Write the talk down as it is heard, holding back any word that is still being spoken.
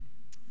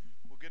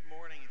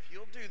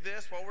do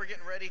this while we're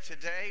getting ready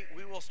today.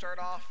 We will start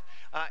off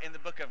in the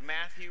book of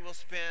Matthew. We'll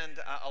spend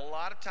a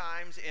lot of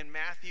times in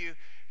Matthew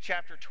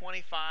chapter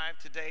 25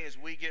 today as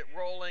we get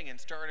rolling and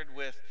started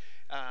with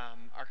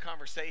our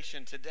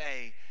conversation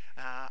today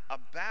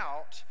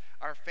about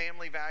our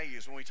family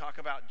values when we talk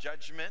about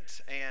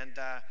judgment. And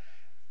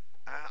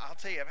I'll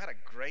tell you, I've had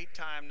a great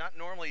time. Not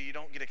normally you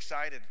don't get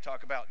excited to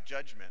talk about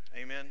judgment.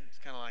 Amen? It's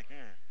kind of like,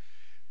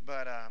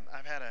 But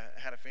I've had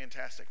a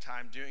fantastic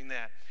time doing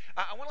that.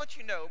 I want to let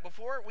you know,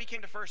 before we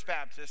came to First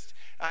Baptist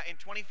in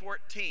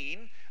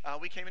 2014,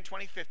 we came in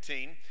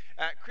 2015,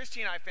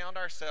 Christy and I found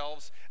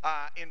ourselves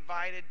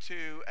invited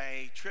to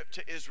a trip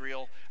to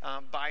Israel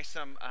by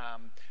some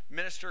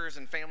ministers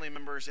and family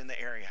members in the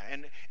area.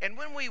 And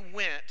when we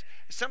went,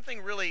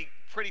 something really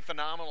pretty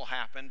phenomenal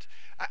happened.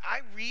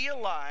 I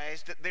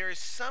realized that there is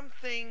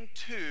something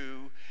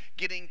to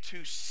getting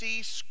to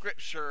see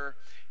Scripture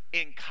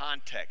in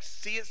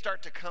context, see it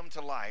start to come to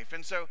life.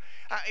 And so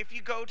if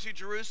you go to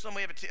Jerusalem,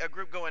 we have a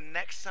group going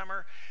next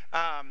summer,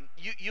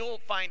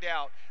 you'll find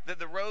out that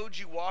the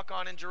roads you walk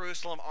on in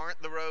Jerusalem aren't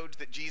the roads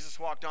that Jesus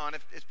walked on.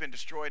 It's been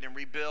destroyed and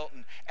rebuilt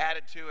and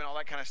added to and all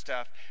that kind of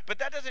stuff. But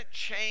that doesn't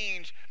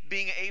change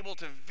being able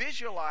to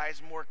visualize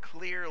more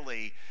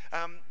clearly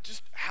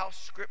just how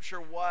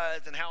Scripture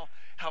was and how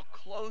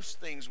close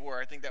things were.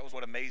 I think that was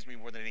what amazed me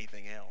more than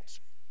anything else.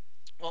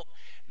 Well,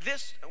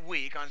 this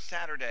week on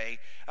Saturday,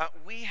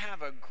 we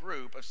have a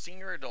group of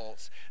senior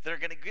adults that are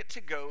going to get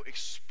to go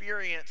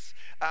experience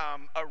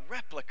a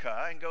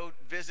replica and go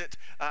visit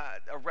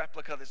a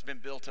replica that's been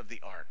built of the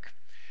Ark.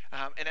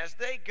 And as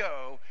they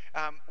go,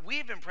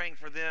 we've been praying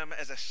for them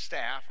as a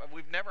staff.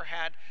 We've never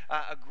had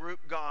a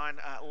group gone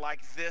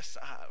like this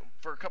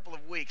for a couple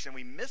of weeks, and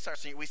we miss our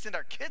senior. We send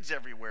our kids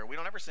everywhere. We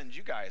don't ever send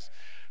you guys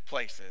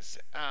places.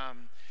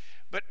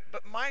 But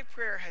my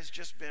prayer has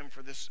just been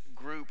for this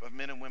group of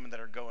men and women that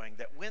are going,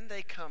 that when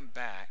they come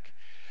back,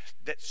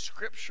 that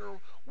Scripture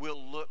will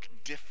look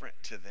different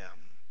to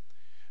them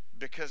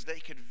because they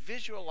could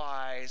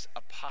visualize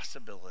a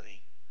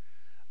possibility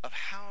of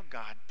how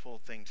God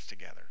pulled things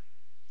together.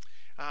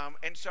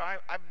 And so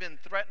I've been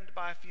threatened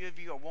by a few of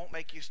you. I won't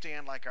make you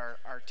stand like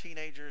our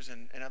teenagers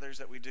and others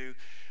that we do.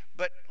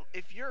 But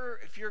if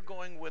you're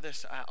going with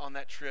us on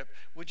that trip,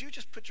 would you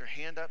just put your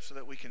hand up so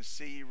that we can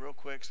see you real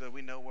quick so that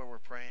we know where we're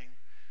praying?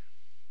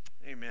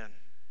 Amen.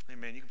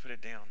 Amen. You can put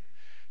it down.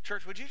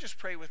 Church, would you just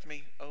pray with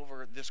me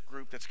over this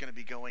group that's going to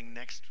be going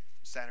next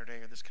Saturday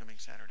or this coming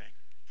Saturday?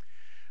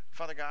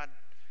 Father God,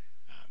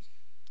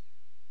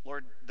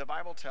 Lord, the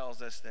Bible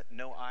tells us that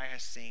no eye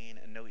has seen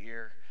and no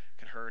ear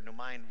can heard, no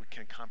mind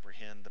can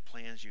comprehend the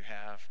plans you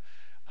have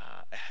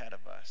ahead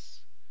of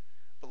us.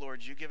 But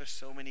Lord, you give us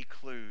so many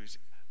clues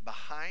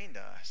behind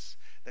us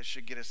that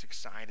should get us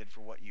excited for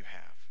what you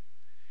have.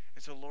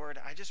 And so, Lord,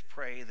 I just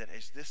pray that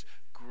as this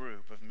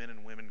group of men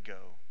and women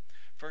go,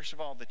 first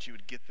of all, that you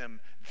would get them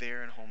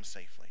there and home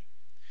safely.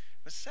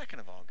 But second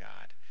of all,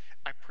 God,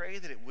 I pray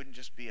that it wouldn't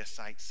just be a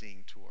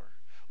sightseeing tour.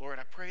 Lord,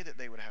 I pray that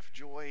they would have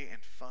joy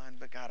and fun.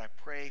 But God, I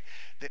pray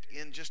that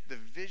in just the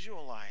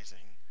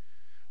visualizing,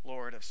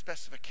 Lord, of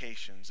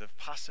specifications, of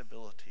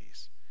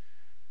possibilities,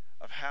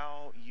 of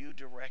how you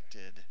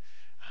directed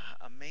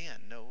a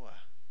man,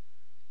 Noah,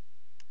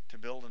 to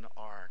build an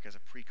ark as a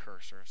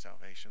precursor of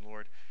salvation.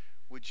 Lord,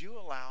 would you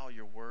allow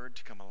your word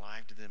to come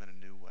alive to them in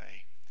a new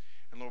way?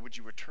 And Lord, would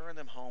you return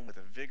them home with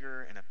a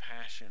vigor and a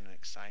passion and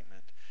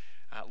excitement,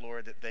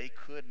 Lord, that they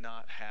could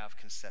not have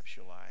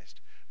conceptualized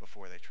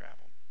before they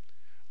traveled.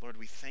 Lord,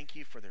 we thank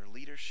you for their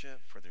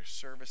leadership, for their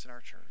service in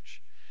our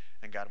church.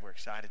 And God, we're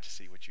excited to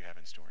see what you have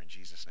in store. In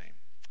Jesus' name,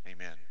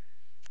 amen.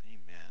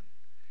 Amen.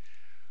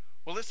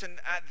 Well, listen,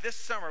 this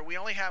summer, we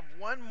only have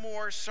one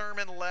more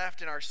sermon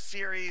left in our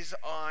series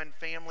on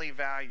family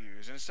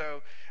values. And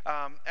so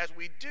as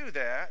we do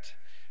that,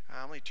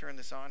 let me turn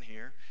this on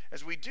here.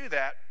 As we do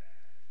that,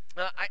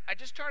 I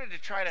just started to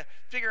try to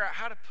figure out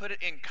how to put it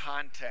in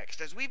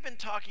context. As we've been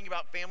talking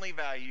about family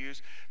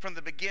values from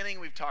the beginning,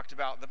 we've talked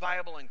about the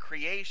Bible and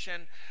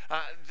creation.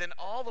 Then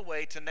all the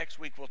way to next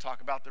week, we'll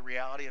talk about the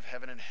reality of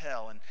heaven and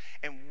hell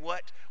and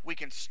what we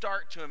can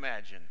start to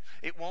imagine.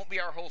 It won't be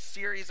our whole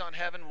series on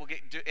heaven. We'll get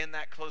in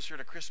that closer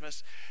to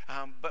Christmas.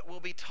 But we'll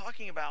be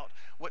talking about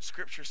what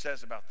Scripture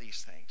says about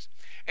these things.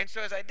 And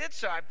so as I did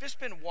so, I've just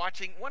been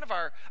watching. One of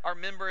our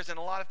members and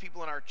a lot of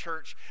people in our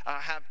church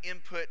have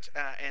input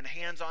and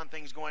hands-on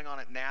things going on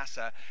at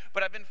NASA,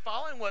 but I've been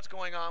following what's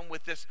going on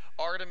with this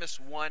Artemis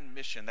 1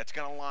 mission that's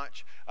going to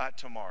launch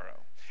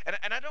tomorrow. And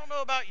I don't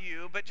know about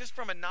you, but just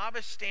from a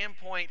novice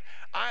standpoint,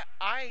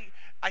 I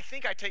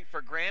think I take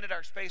for granted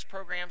our space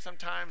program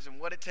sometimes and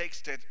what it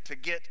takes to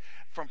get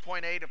from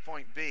point A to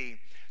point B.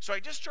 So I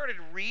just started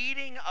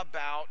reading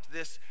about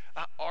this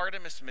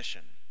Artemis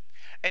mission.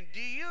 And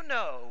do you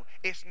know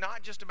it's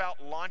not just about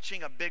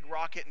launching a big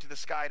rocket into the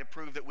sky to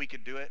prove that we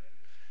could do it?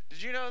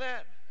 Did you know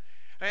that?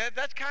 And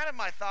that's kind of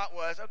my thought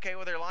was, okay,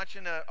 well, they're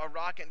launching a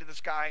rocket into the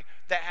sky.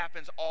 That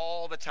happens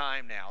all the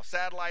time now.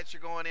 Satellites are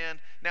going in.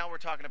 Now we're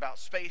talking about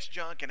space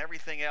junk and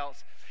everything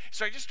else.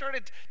 So I just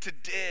started to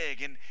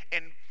dig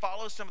and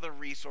follow some of the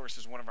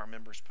resources one of our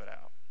members put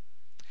out.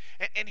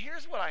 And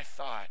here's what I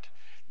thought.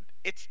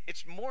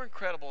 It's more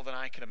incredible than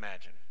I could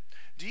imagine.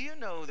 Do you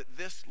know that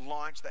this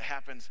launch that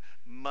happens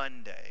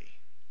Monday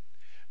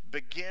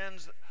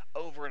begins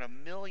over a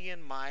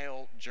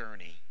 1,000,000-mile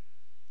journey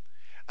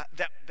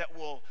that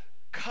will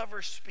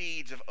cover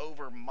speeds of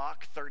over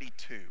Mach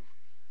 32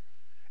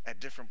 at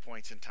different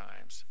points in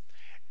times?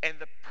 And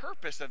the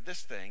purpose of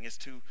this thing is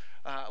to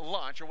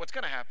launch, or what's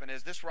going to happen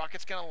is this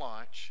rocket's going to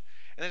launch,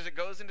 and as it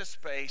goes into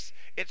space,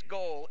 its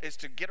goal is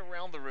to get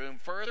around the room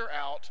further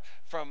out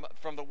from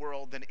the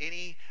world than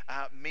any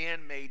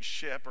man-made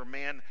ship or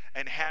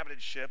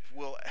man-inhabited ship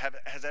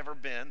has ever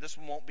been. This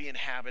one won't be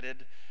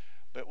inhabited,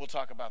 but we'll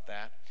talk about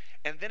that.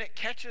 And then it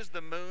catches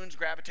the moon's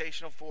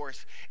gravitational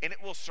force, and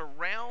it will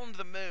surround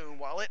the moon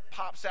while it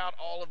pops out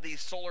all of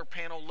these solar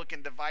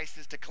panel-looking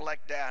devices to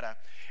collect data.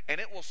 And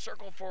it will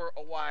circle for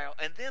a while,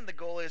 and then the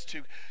goal is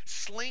to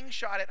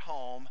slingshot it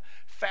home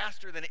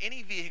faster than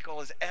any vehicle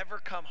has ever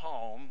come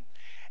home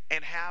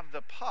and have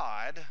the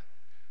pod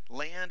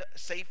land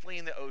safely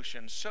in the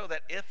ocean so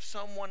that if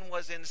someone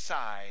was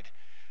inside,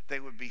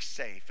 they would be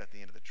safe at the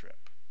end of the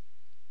trip.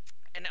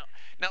 And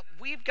now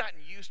we've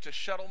gotten used to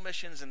shuttle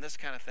missions and this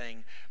kind of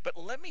thing, but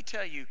let me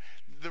tell you,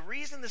 the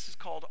reason this is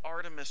called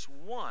Artemis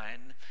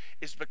 1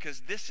 is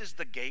because this is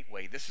the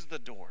gateway, this is the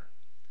door.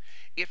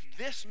 If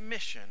this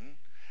mission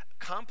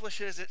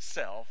accomplishes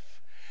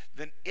itself,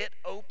 then it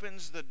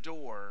opens the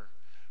door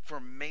for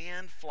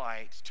manned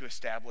flights to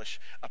establish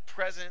a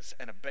presence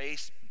and a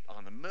base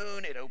on the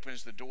moon. It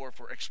opens the door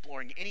for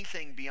exploring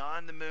anything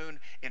beyond the moon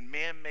in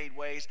man-made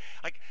ways.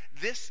 Like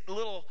this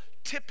little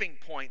tipping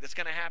point that's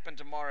going to happen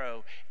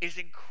tomorrow is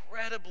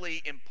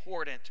incredibly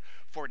important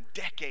for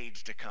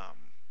decades to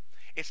come.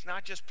 It's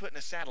not just putting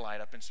a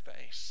satellite up in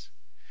space.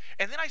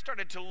 And then I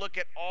started to look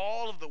at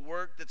all of the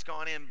work that's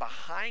gone in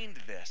behind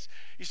this.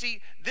 You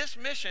see, this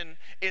mission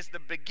is the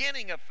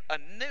beginning of a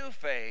new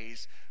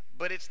phase,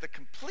 but it's the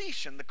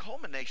completion, the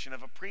culmination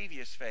of a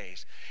previous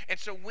phase. And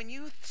so when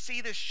you see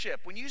this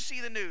ship, when you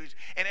see the news,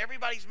 and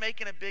everybody's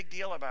making a big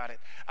deal about it,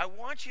 I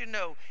want you to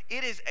know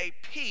it is a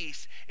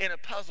piece in a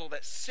puzzle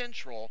that's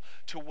central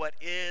to what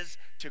is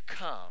to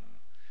come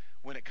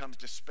when it comes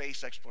to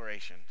space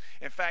exploration.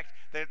 In fact,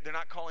 they're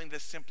not calling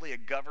this simply a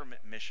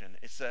government mission.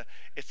 It's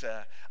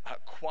a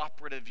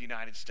cooperative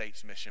United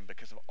States mission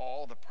because of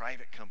all the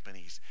private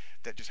companies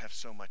that just have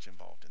so much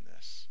involved in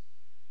this.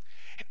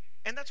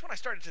 And that's when I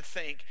started to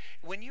think,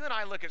 when you and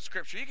I look at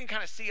Scripture, you can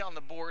kind of see on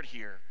the board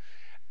here,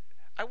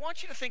 I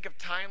want you to think of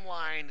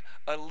timeline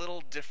a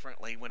little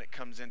differently when it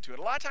comes into it.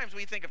 A lot of times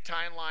we think of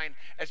timeline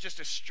as just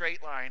a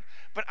straight line,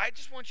 but I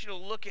just want you to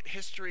look at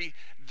history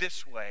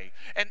this way.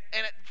 And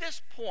at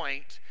this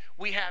point,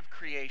 we have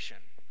creation.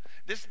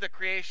 This is the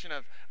creation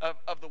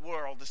of the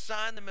world, the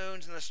sun, the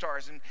moons, and the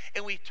stars.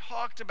 And we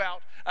talked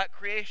about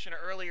creation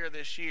earlier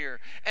this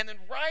year. And then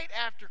right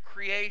after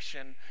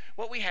creation,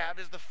 what we have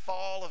is the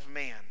fall of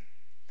man.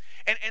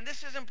 And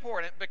this is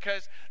important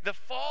because the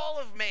fall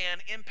of man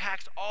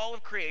impacts all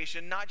of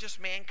creation, not just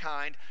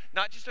mankind,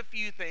 not just a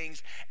few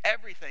things,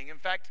 everything. In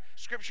fact,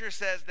 Scripture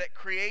says that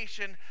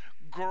creation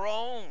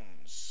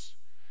groans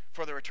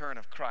for the return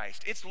of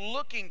Christ. It's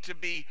looking to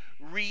be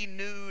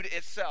renewed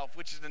itself,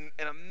 which is an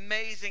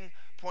amazing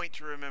point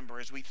to remember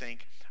as we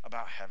think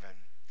about heaven.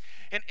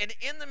 And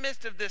in the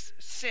midst of this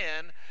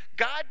sin,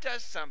 God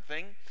does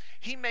something.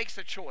 He makes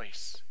a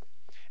choice.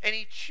 And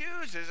he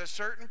chooses a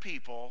certain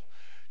people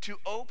to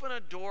open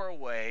a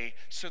doorway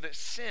so that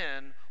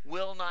sin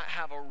will not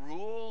have a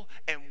rule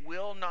and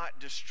will not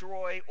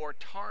destroy or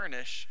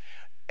tarnish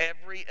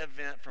every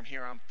event from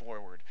here on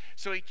forward.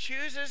 So he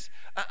chooses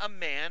a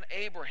man,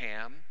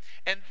 Abraham,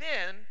 and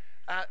then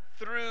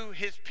through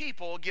his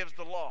people gives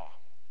the law.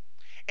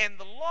 And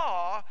the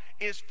law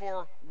is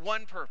for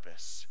one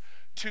purpose: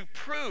 to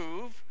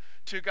prove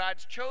to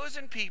God's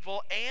chosen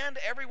people and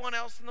everyone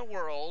else in the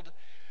world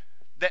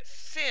that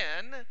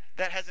sin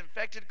that has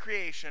infected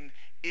creation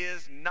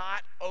is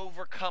not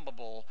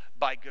overcomable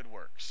by good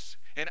works.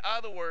 In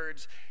other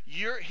words,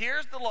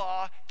 here's the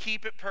law,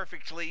 keep it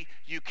perfectly,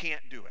 you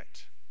can't do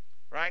it.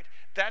 Right?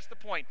 That's the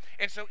point.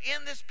 And so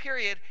in this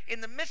period,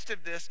 in the midst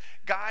of this,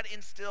 God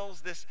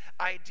instills this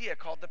idea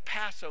called the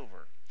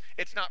Passover.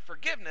 It's not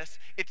forgiveness,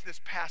 it's this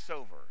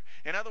Passover.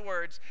 In other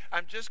words,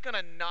 I'm just going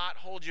to not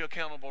hold you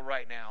accountable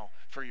right now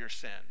for your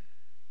sin.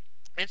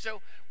 And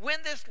so when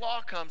this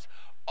law comes,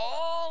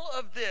 all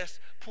of this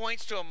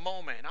points to a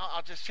moment.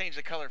 I'll just change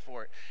the color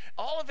for it.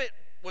 All of it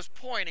was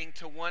pointing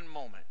to one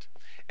moment,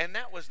 and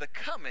that was the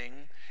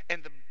coming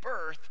and the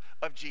birth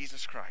of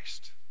Jesus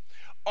Christ.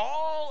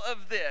 All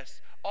of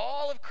this,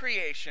 all of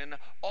creation,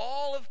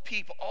 all of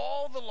people,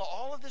 all the law,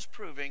 all of this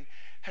proving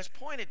has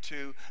pointed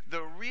to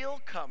the real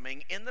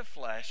coming in the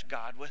flesh,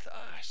 God with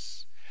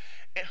us,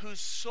 and whose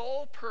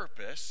sole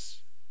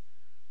purpose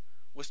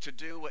was to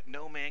do what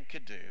no man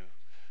could do: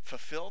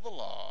 fulfill the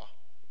law,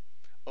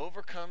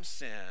 overcome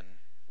sin,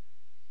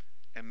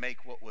 and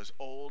make what was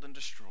old and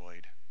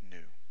destroyed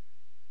new.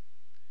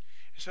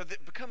 So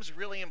it becomes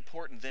really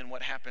important then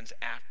what happens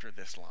after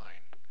this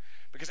line.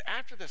 Because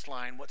after this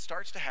line, what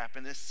starts to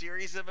happen, this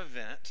series of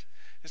events,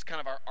 is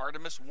kind of our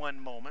Artemis 1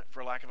 moment,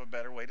 for lack of a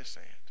better way to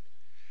say it.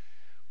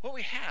 What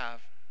we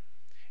have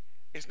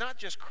is not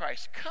just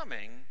Christ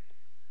coming,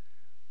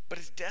 but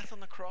his death on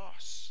the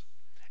cross.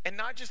 And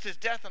not just his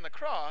death on the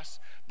cross,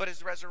 but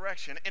his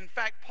resurrection. In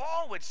fact,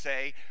 Paul would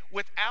say,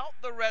 without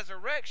the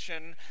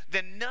resurrection,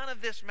 then none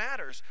of this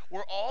matters.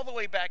 We're all the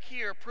way back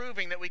here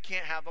proving that we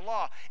can't have the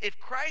law. If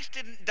Christ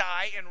didn't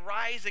die and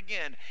rise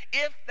again,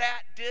 if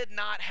that did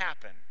not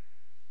happen,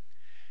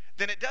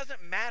 then it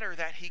doesn't matter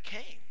that he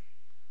came,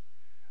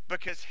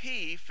 because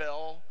he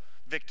fell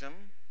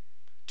victim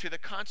to the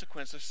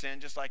consequence of sin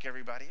just like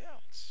everybody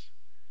else.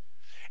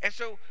 And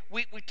so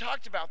we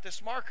talked about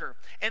this marker.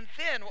 And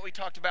then what we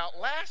talked about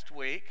last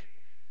week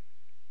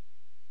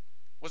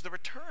was the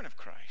return of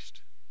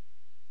Christ.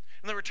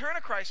 And the return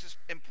of Christ is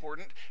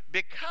important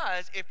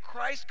because if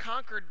Christ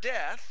conquered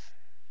death,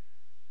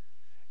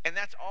 and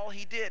that's all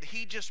he did,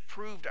 he just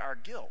proved our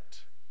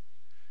guilt.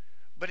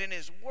 But in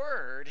his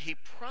word, he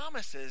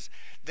promises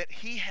that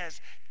he has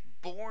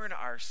borne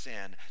our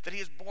sin, that he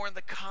has borne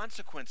the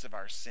consequence of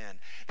our sin,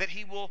 that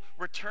he will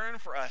return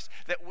for us,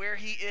 that where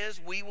he is,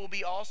 we will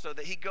be also,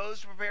 that he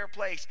goes to prepare a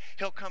place,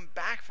 he'll come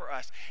back for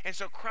us. And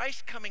so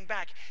Christ coming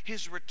back,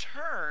 his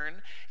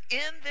return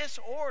in this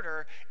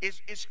order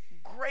is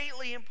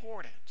greatly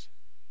important.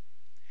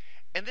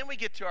 And then we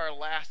get to our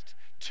last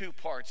two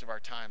parts of our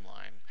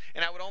timeline,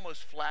 and I would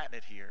almost flatten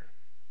it here,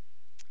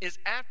 is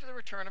after the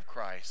return of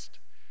Christ,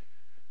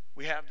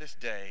 we have this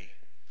day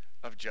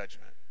of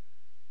judgment.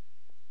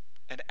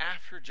 And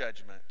after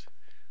judgment,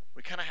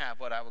 we kind of have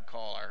what I would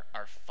call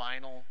our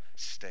final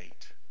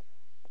state.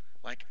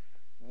 Like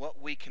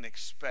what we can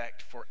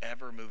expect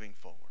forever moving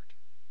forward.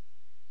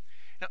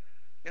 Now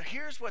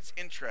here's what's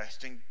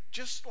interesting.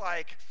 Just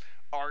like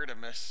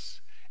Artemis,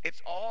 it's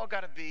all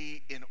got to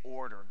be in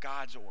order,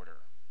 God's order.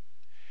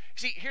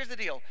 See, here's the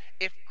deal.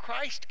 If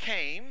Christ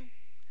came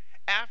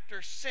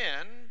after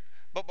sin,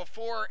 but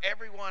before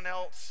everyone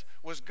else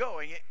was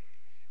going,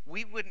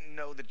 we wouldn't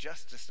know the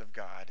justice of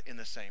God in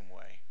the same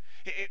way.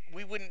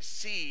 We wouldn't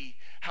see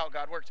how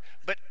God works.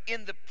 But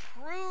in the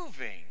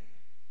proving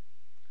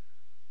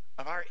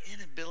of our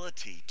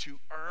inability to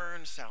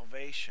earn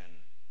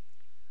salvation,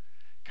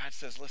 God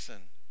says,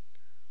 listen,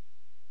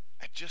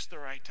 at just the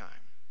right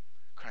time,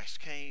 Christ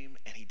came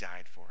and he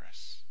died for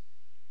us.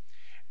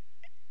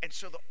 And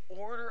so the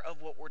order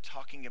of what we're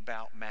talking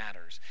about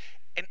matters.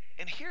 And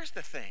here's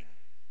the thing.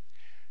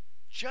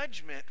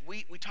 Judgment,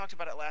 we talked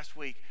about it last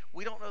week.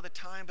 We don't know the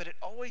time, but it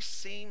always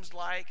seems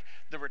like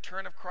the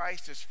return of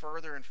Christ is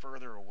further and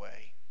further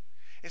away.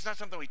 It's not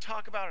something we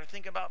talk about or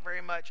think about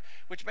very much,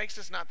 which makes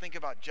us not think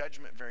about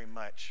judgment very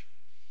much.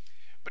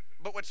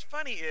 But what's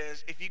funny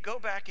is, if you go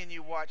back and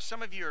you watch,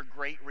 some of you are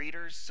great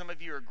readers, some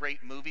of you are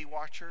great movie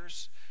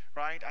watchers,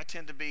 right? I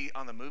tend to be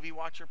on the movie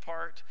watcher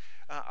part.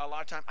 A lot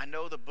of time, I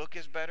know the book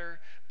is better,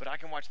 but I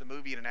can watch the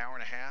movie in an hour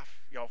and a half.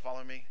 Y'all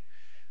follow me?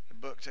 The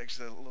book takes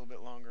a little bit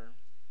longer.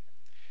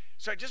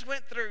 So I just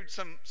went through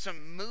some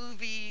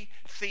movie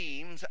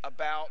themes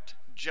about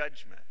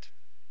judgment.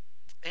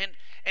 And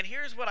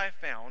here's what I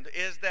found,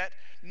 is that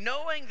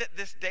knowing that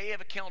this day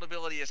of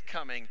accountability is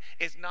coming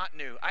is not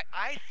new.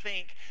 I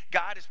think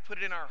God has put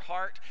it in our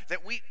heart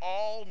that we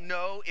all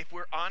know, if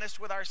we're honest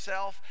with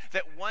ourselves,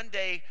 that one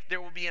day there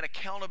will be an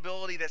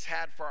accountability that's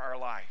had for our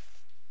life.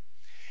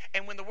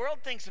 And when the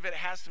world thinks of it, it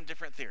has some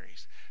different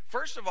theories.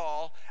 First of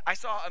all, I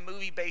saw a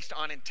movie based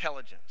on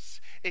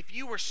intelligence. If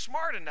you were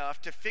smart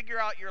enough to figure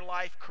out your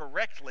life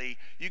correctly,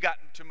 you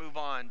got to move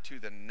on to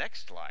the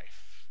next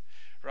life,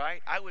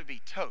 right? I would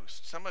be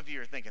toast. Some of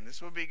you are thinking this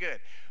would be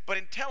good. But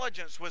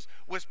intelligence was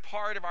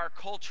part of our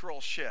cultural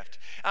shift.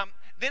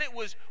 Then it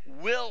was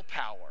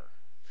willpower.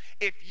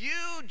 If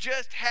you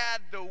just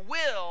had the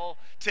will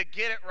to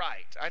get it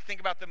right, I think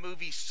about the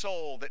movie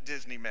Soul that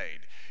Disney made.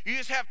 You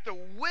just have the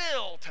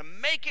will to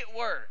make it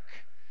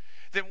work.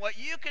 Then what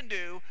you can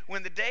do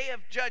when the day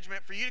of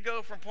judgment for you to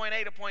go from point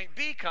A to point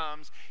B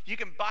comes, you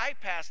can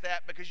bypass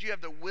that because you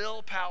have the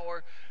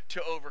willpower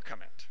to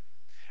overcome it.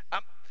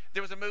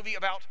 There was a movie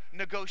about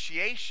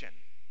negotiation.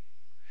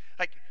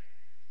 Like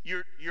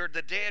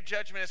the day of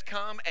judgment has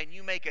come and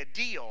you make a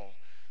deal.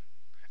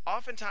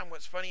 Oftentimes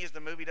what's funny is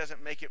the movie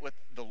doesn't make it with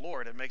the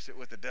Lord, it makes it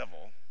with the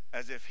devil,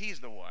 as if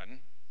he's the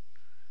one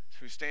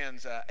who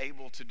stands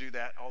able to do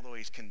that, although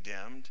he's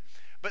condemned.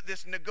 But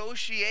this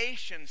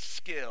negotiation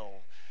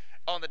skill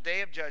on the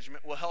day of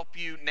judgment will help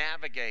you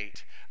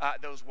navigate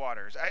those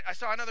waters. I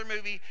saw another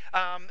movie,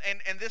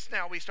 and this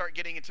now we start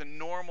getting into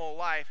normal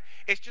life.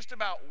 It's just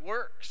about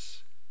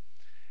works.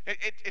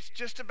 It's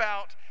just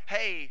about,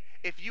 hey,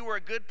 if you were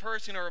a good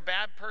person or a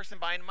bad person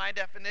by my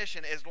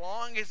definition, as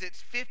long as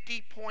it's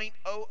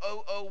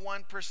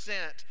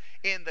 50.0001%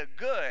 in the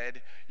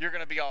good, you're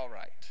going to be all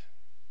right.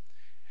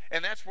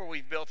 And that's where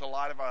we've built a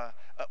lot of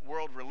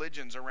world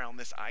religions around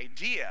this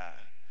idea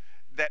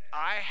that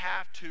I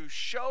have to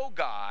show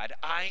God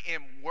I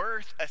am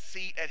worth a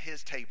seat at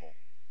his table.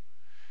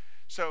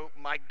 So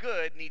my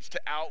good needs to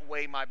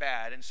outweigh my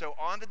bad. And so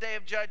on the day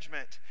of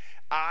judgment,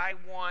 I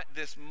want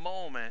this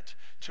moment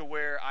to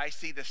where I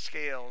see the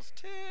scales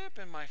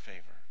tip in my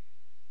favor.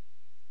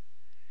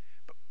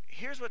 But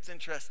here's what's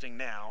interesting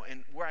now,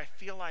 and where I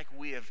feel like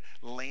we have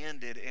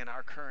landed in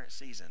our current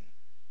season.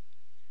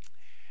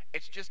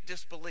 It's just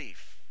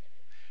disbelief.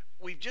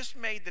 We've just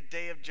made the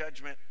day of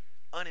judgment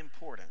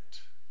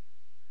unimportant.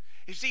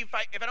 You see, if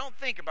I don't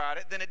think about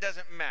it, then it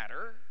doesn't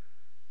matter.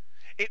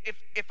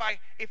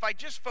 If I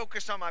just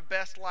focus on my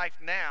best life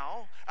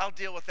now, I'll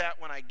deal with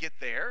that when I get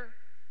there.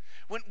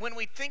 When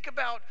we think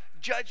about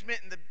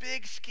judgment in the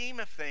big scheme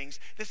of things,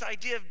 this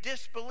idea of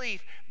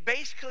disbelief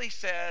basically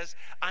says,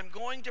 I'm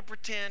going to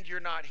pretend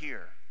you're not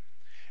here.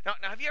 Now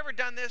have you ever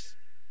done this?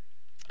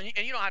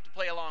 And you don't have to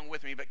play along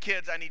with me, but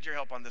kids, I need your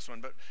help on this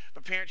one. But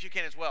parents, you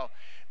can as well.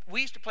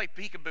 We used to play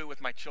peekaboo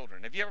with my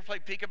children. Have you ever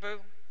played peekaboo?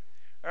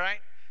 All right?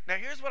 Now,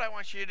 here's what I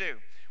want you to do.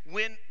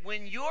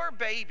 When your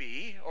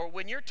baby or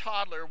when your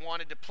toddler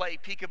wanted to play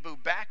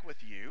peekaboo back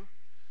with you,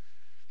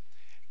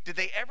 did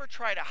they ever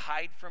try to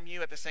hide from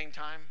you at the same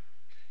time?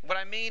 What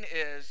I mean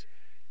is,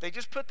 they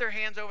just put their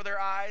hands over their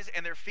eyes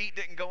and their feet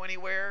didn't go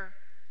anywhere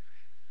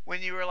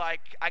when you were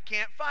like, I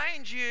can't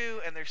find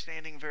you, and they're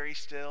standing very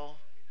still.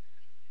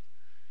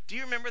 Do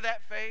you remember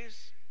that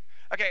phase?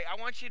 Okay, I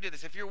want you to do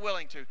this. If you're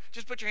willing to,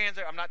 just put your hands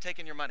there. I'm not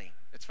taking your money.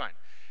 It's fine.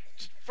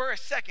 Just for a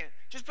second,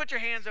 just put your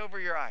hands over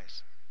your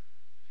eyes.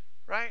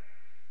 Right?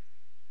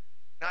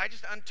 Now, I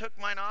just untook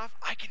mine off.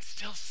 I can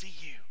still see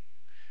you.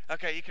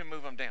 Okay, you can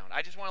move them down.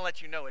 I just want to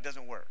let you know it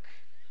doesn't work.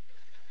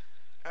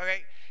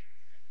 Okay?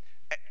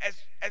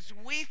 As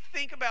we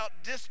think about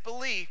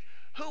disbelief,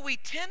 who we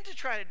tend to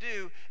try to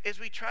do is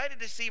we try to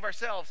deceive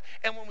ourselves.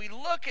 And when we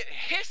look at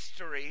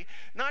history,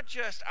 not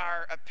just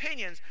our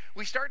opinions,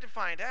 we start to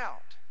find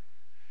out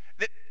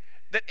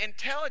that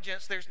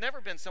intelligence, there's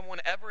never been someone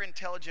ever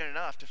intelligent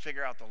enough to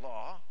figure out the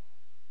law.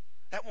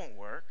 That won't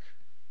work.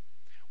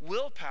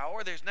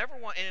 Willpower, there's never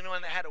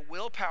anyone that had a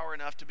willpower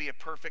enough to be a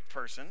perfect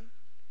person.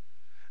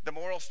 The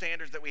moral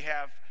standards that we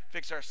have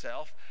fix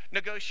ourselves.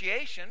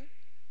 Negotiation,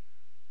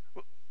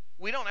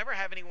 we don't ever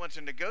have anyone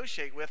to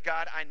negotiate with.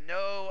 God, I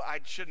know I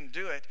shouldn't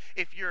do it.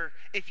 If you're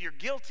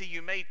guilty,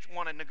 you may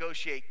want to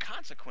negotiate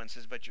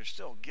consequences, but you're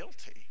still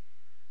guilty.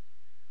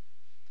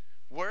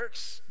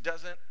 Works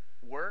doesn't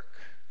work,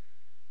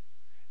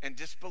 and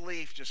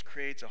disbelief just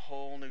creates a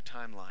whole new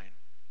timeline.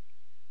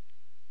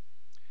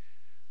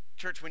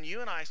 Church, when you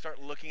and I start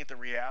looking at the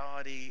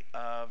reality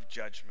of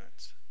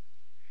judgment,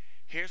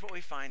 here's what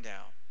we find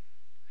out.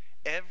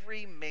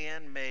 Every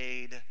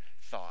man-made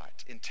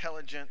thought,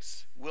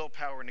 intelligence,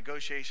 willpower,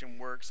 negotiation,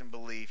 works, and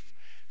belief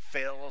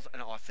fails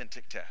an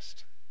authentic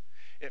test.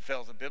 It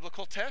fails a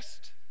biblical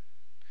test.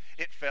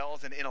 It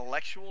fails an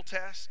intellectual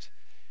test.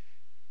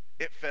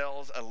 It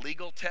fails a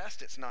legal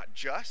test. It's not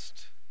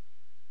just.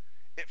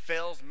 It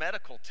fails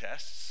medical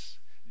tests,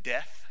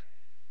 death,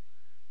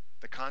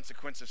 the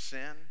consequence of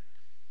sin.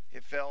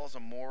 It fails a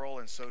moral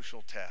and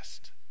social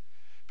test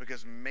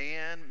because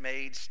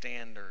man-made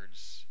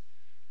standards,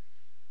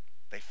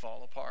 they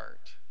fall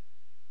apart.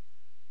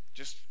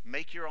 Just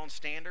make your own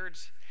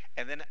standards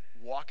and then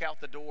walk out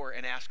the door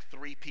and ask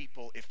 3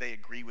 people if they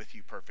agree with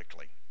you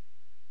perfectly.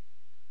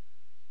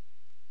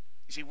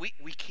 You see,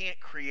 we can't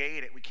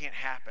create it. We can't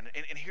happen.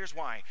 And here's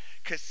why.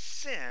 Because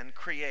sin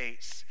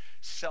creates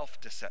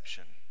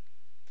self-deception.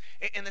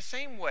 In the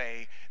same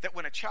way that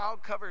when a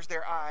child covers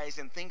their eyes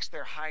and thinks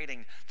they're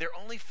hiding, they're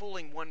only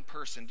fooling one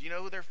person. Do you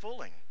know who they're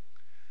fooling?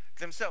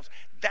 Themselves.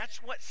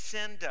 That's what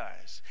sin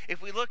does.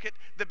 If we look at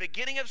the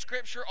beginning of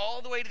Scripture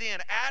all the way to the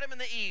end, Adam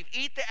and Eve,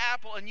 eat the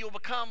apple and you'll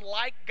become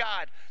like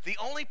God. The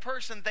only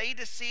person they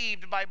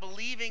deceived by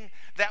believing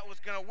that was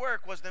going to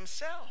work was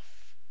themselves.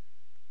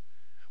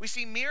 We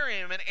see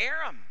Miriam and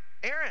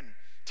Aaron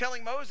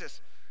telling Moses,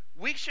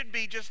 we should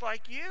be just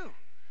like you.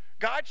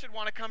 God should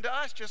want to come to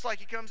us just like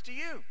he comes to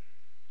you.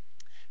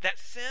 That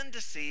sin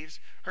deceives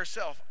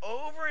herself.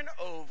 Over and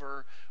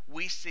over,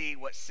 we see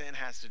what sin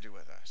has to do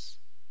with us.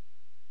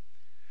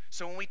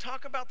 So when we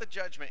talk about the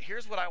judgment,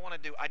 here's what I want to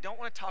do. I don't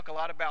want to talk a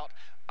lot about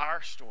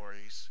our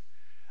stories.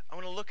 I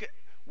want to look at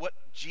what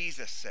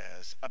Jesus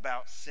says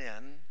about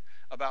sin,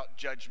 about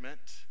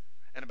judgment,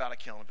 and about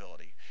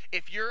accountability.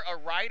 If you're a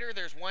writer,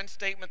 there's one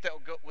statement that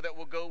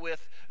will go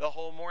with the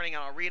whole morning,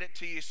 and I'll read it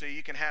to you so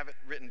you can have it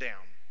written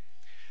down.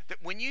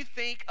 That when you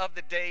think of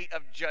the day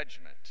of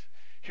judgment,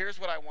 here's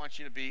what I want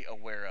you to be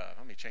aware of.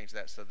 Let me change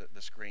that so that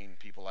the screen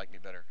people like me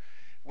better.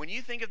 When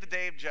you think of the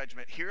day of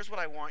judgment, here's what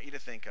I want you to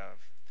think of.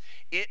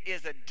 It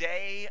is a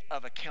day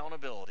of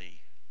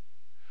accountability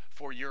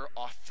for your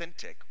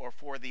authentic or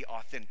for the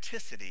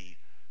authenticity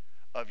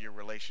of your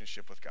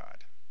relationship with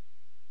God.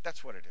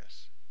 That's what it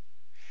is.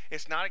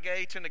 It's not a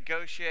day to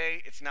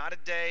negotiate. It's not a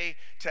day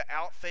to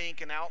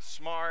outthink and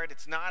outsmart.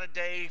 It's not a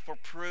day for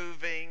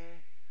proving.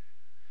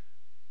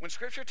 When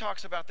Scripture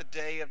talks about the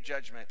day of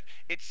judgment,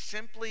 it's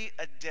simply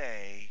a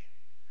day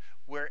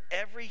where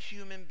every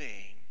human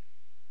being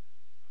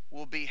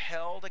will be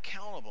held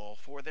accountable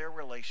for their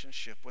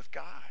relationship with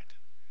God.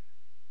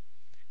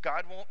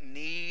 God won't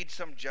need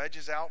some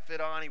judge's outfit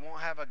on. He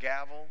won't have a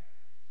gavel.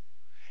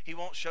 He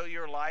won't show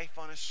your life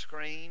on a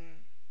screen.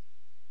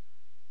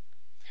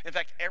 In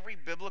fact, every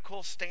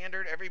biblical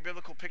standard, every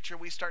biblical picture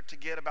we start to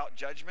get about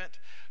judgment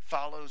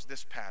follows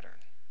this pattern.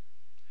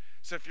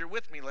 So if you're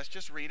with me, let's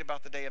just read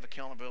about the day of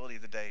accountability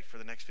today for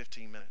the next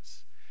 15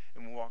 minutes.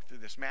 And we'll walk through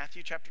this.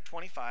 Matthew chapter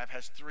 25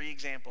 has 3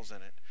 examples in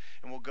it.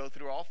 And we'll go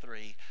through all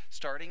 3,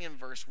 starting in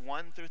verse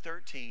 1 through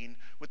 13,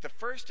 with the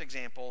first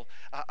example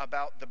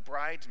about the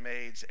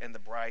bridesmaids and the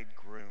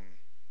bridegroom.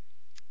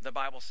 The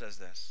Bible says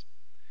this: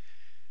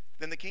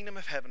 "Then the kingdom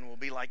of heaven will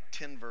be like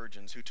 10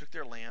 virgins who took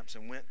their lamps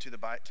and went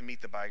to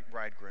meet the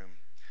bridegroom.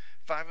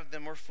 5 of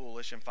them were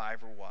foolish and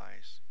 5 were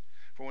wise.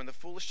 For when the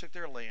foolish took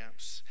their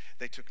lamps,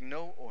 they took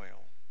no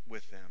oil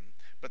with them.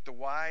 But the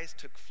wise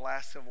took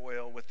flasks of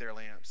oil with their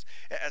lamps.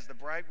 As the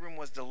bridegroom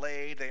was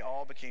delayed, they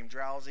all became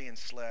drowsy and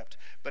slept.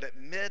 But at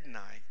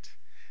midnight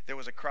there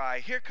was a cry,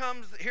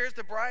 'Here's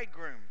the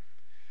bridegroom.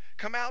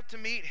 Come out to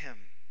meet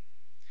him.'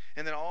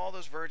 And then all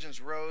those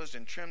virgins rose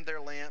and trimmed their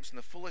lamps. And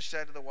the foolish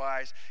said to the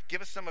wise,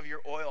 'Give us some of your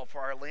oil,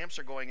 for our lamps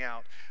are going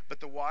out.' But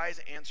the wise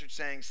answered,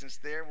 saying, 'Since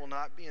there will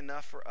not be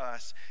enough for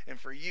us and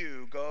for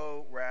you,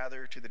 go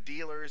rather to the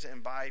dealers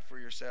and buy for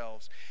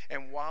yourselves.'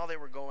 And while they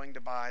were going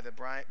to buy, the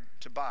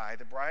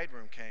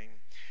bridegroom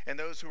came. And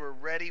those who were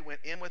ready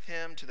went in with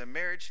him to the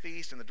marriage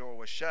feast, and the door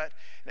was shut.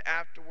 And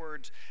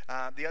afterwards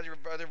the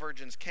other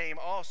virgins came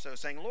also,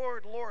 saying,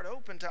 'Lord, Lord,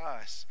 open to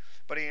us.'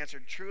 But he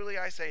answered, 'Truly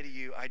I say to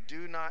you, I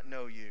do not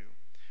know you.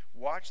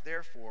 Watch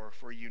therefore,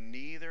 for you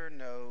neither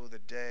know the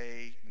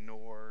day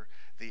nor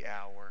the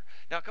hour.'"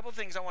 Now, a couple of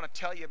things I want to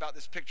tell you about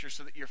this picture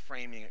so that you're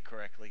framing it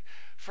correctly.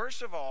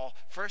 First of all,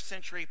 first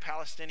century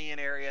Palestinian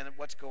area and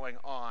what's going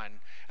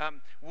on.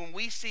 When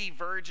we see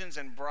virgins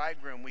and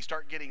bridegroom, we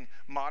start getting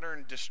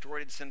modern,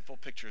 distorted, sinful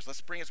pictures.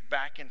 Let's bring us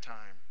back in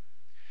time.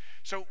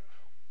 So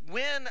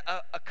when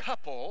a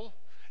couple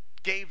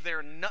gave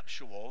their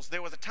nuptials,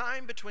 there was a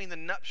time between the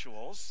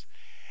nuptials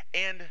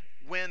and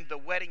when the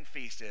wedding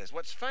feast is.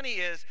 What's funny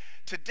is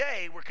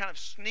today we're kind of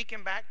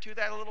sneaking back to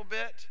that a little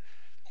bit,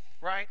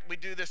 right? We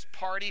do this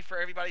party for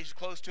everybody who's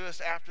close to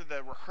us after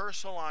the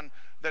rehearsal on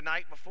the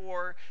night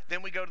before.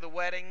 Then we go to the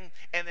wedding.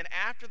 And then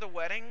after the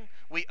wedding,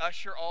 we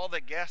usher all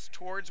the guests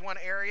towards one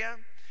area.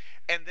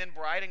 And then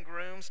bride and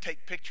grooms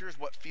take pictures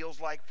what feels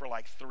like for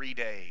like 3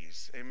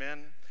 days.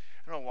 Amen?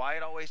 I don't know why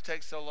it always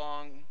takes so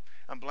long.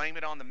 I'm blaming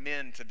it on the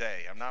men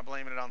today. I'm not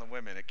blaming it on the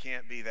women. It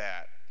can't be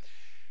that.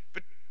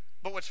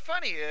 But what's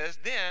funny is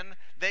then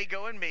they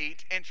go and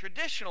meet, and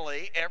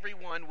traditionally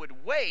everyone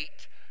would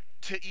wait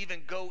to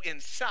even go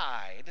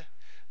inside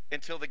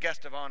until the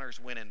guest of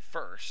honors went in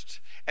first.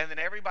 And then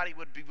everybody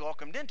would be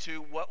welcomed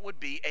into what would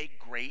be a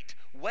great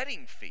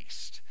wedding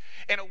feast.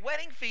 And a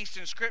wedding feast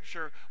in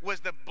Scripture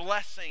was the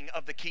blessing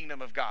of the kingdom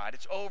of God.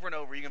 It's over and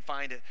over. You can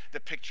find it, the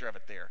picture of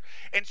it there.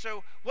 And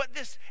so what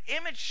this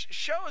image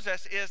shows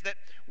us is that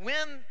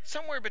when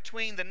somewhere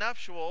between the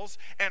nuptials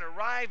and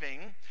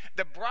arriving,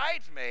 the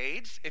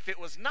bridesmaids, if it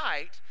was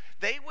night,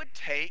 they would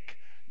take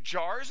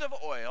jars of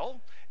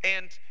oil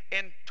and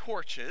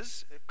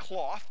torches,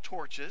 cloth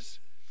torches,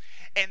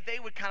 and they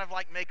would kind of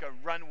like make a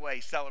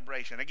runway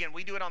celebration. Again,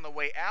 we do it on the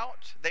way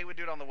out. They would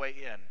do it on the way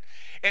in.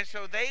 And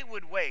so they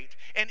would wait.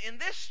 And in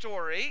this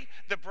story,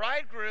 the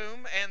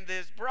bridegroom and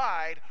his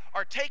bride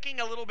are taking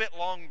a little bit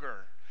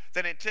longer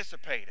than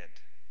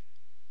anticipated.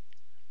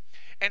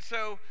 And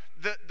so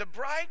the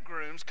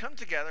bridegrooms come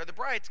together, the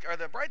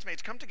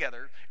bridesmaids come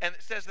together, and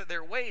it says that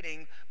they're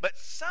waiting, but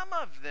some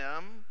of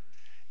them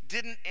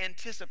didn't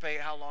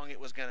anticipate how long it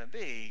was going to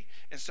be,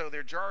 and so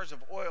their jars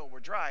of oil were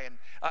dry. And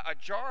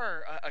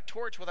a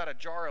torch without a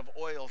jar of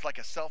oil is like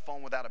a cell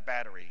phone without a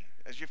battery.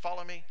 As you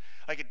follow me?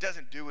 Like it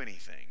doesn't do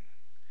anything.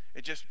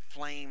 It just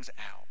flames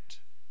out.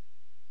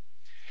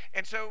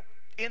 And so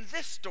in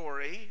this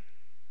story,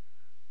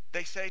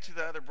 they say to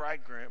the other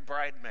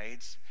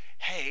bridesmaids,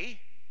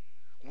 "Hey,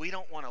 we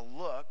don't want to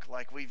look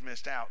like we've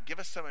missed out. Give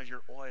us some of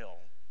your oil."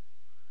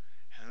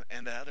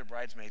 And the other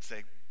bridesmaids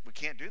say, "We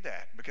can't do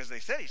that because they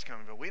said he's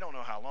coming, but we don't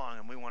know how long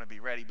and we want to be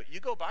ready. But you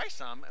go buy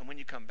some, and when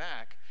you come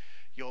back,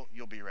 you'll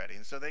be ready."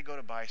 And so they go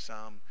to buy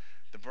some.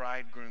 The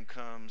bridegroom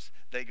comes.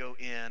 They go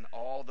in.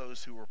 All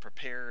those who were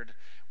prepared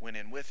went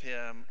in with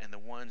him, and the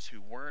ones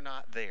who were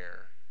not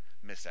there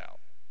miss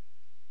out.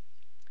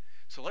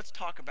 So let's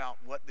talk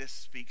about what this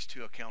speaks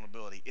to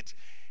accountability.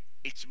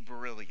 It's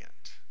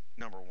brilliant,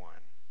 number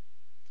one.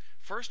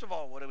 First of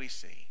all, what do we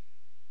see?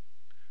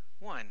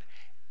 One,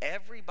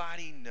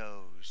 everybody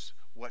knows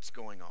what's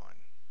going on.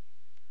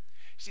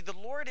 See, the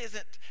Lord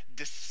isn't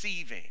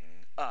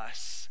deceiving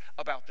us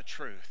about the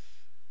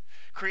truth.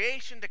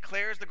 Creation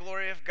declares the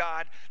glory of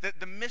God, that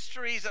the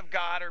mysteries of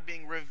God are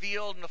being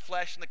revealed in the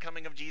flesh in the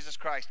coming of Jesus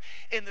Christ.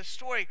 In the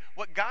story,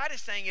 what God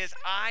is saying is,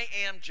 I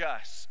am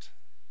just.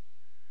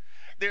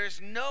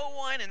 There's no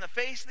one in the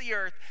face of the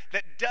earth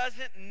that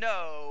doesn't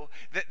know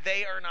that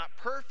they are not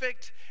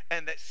perfect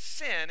and that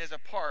sin is a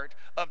part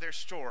of their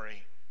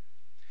story.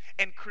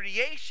 And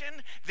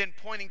creation then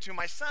pointing to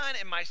my son,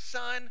 and my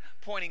son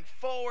pointing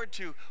forward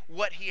to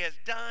what he has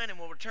done and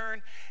will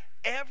return.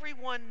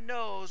 everyone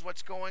knows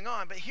what's going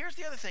on. But here's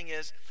the other thing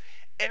is,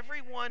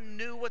 everyone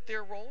knew what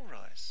their role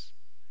was.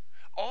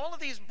 All of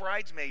these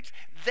bridesmaids,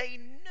 they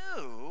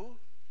knew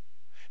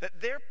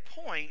that their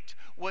point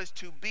was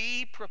to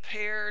be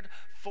prepared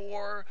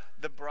for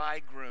the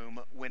bridegroom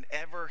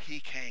whenever he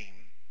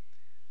came.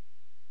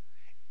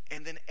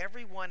 And then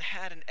everyone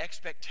had an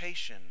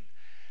expectation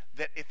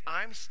that if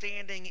I'm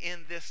standing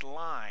in this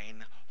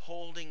line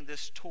holding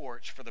this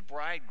torch for the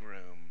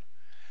bridegroom,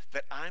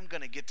 that I'm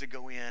going to get to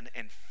go in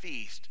and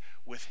feast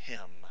with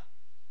him.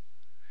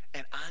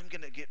 And I'm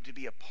going to get to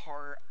be a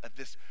part of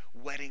this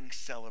wedding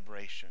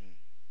celebration.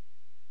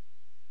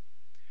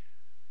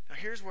 Now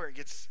here's where it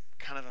gets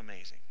kind of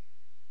amazing.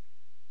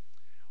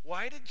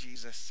 Why did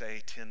Jesus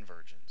say 10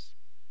 virgins?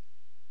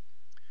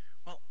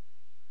 Well,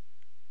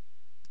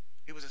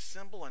 it was a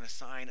symbol and a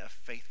sign of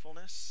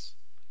faithfulness,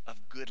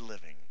 of good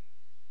living.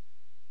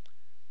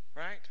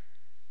 Right?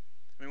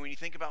 I mean, when you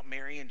think about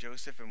Mary and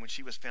Joseph and when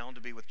she was found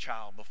to be with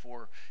child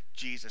before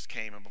Jesus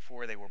came and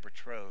before they were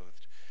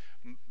betrothed,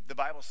 the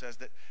Bible says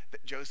that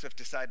Joseph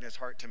decided in his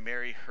heart to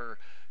marry her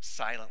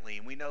silently.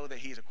 And we know that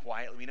he's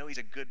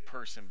a good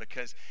person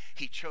because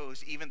he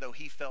chose, even though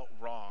he felt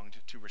wronged,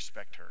 to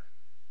respect her.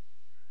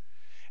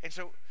 And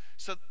so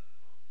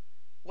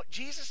what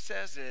Jesus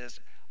says is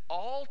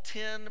all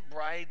 10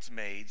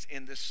 bridesmaids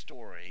in this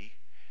story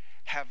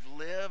have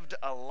lived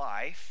a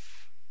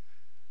life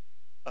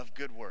of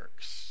good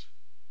works.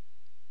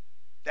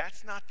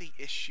 That's not the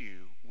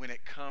issue when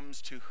it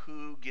comes to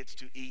who gets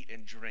to eat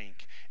and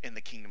drink in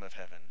the kingdom of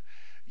heaven.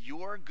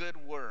 Your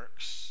good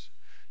works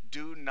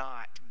do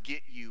not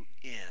get you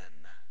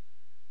in.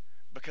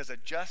 Because a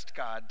just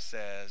God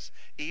says,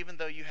 even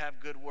though you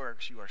have good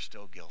works, you are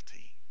still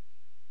guilty.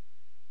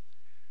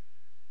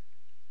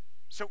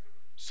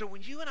 So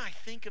when you and I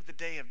think of the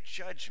day of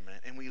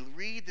judgment and we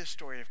read the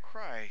story of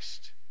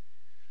Christ,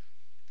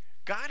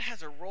 God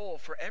has a role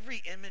for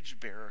every image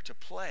bearer to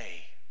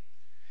play.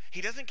 He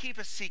doesn't keep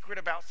a secret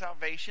about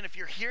salvation. If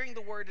you're hearing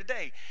the word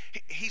today,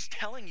 he's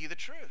telling you the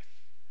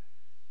truth.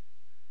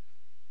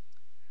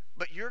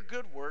 But your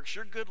good works,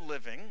 your good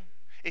living,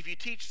 if you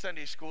teach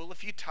Sunday school,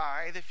 if you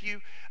tithe, if you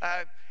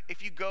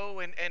go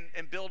and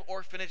build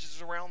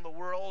orphanages around the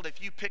world,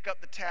 if you pick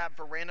up the tab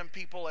for random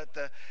people at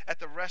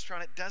the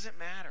restaurant, it doesn't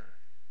matter.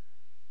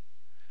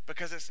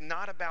 Because it's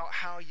not about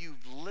how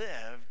you've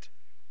lived,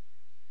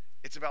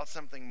 it's about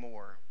something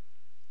more.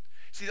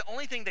 See, the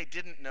only thing they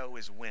didn't know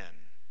is when.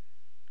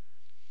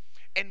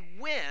 And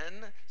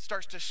when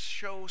starts to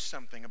show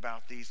something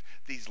about these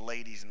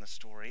ladies in the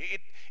story.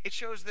 It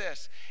shows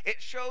this. It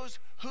shows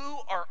who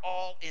are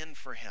all in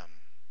for him.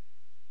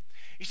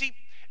 You see,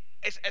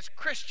 as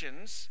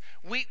Christians,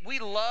 we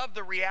love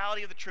the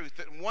reality of the truth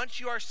that once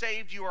you are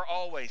saved, you are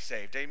always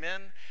saved.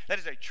 Amen? That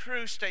is a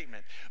true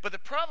statement. But the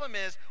problem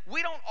is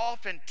we don't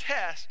often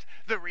test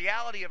the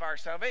reality of our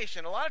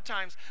salvation. A lot of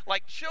times,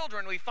 like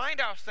children, we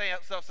find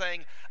ourselves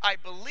saying, I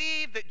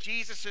believe that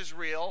Jesus is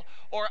real,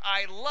 or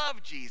I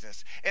love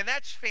Jesus. And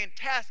that's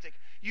fantastic.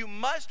 You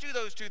must do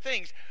those two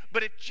things.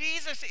 But if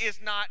Jesus is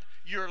not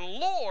your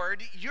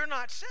Lord, you're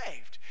not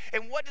saved.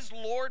 And what does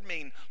Lord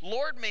mean?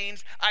 Lord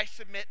means I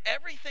submit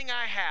everything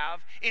I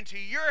have into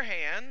your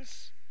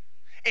hands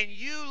and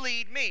you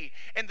lead me.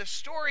 And the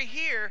story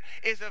here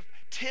is of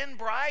 10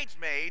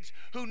 bridesmaids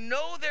who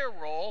know their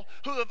role,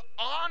 who have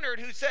honored,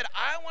 who said,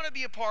 I want to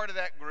be a part of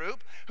that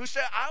group, who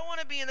said, I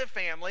want to be in the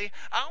family,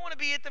 I want to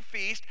be at the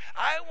feast,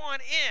 I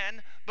want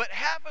in, but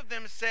half of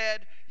them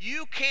said,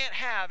 you can't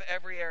have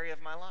every area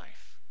of my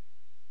life.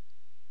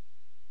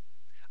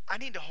 I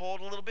need to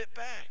hold a little bit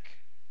back.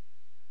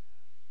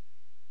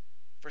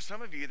 For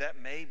some of you, that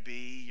may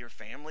be your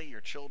family, your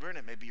children.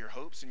 It may be your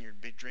hopes and your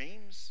big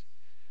dreams.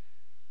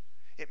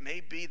 It may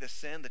be the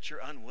sin that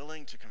you're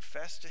unwilling to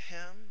confess to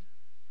him.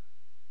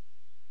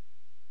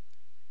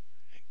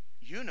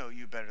 You know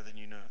you better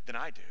than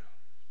I do.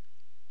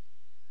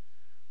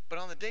 But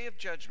on the day of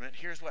judgment,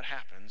 here's what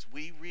happens.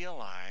 We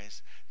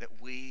realize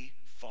that we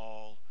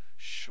fall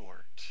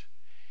short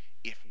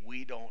if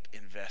we don't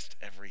invest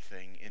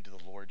everything into the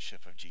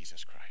lordship of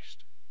Jesus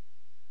Christ.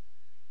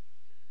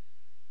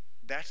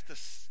 That's the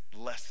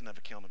lesson of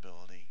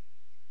accountability.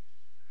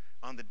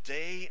 On the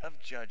day of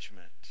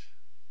judgment,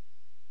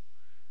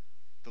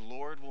 the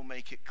Lord will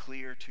make it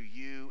clear to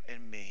you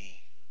and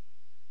me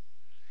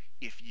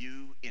if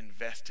you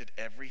invested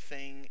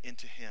everything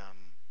into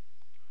him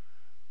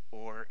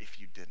or if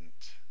you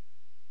didn't.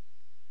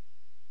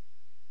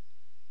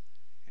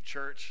 In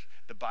church,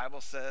 the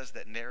Bible says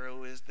that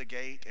narrow is the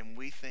gate, and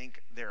we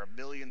think there are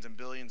billions and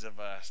billions of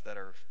us that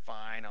are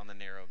fine on the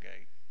narrow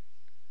gate.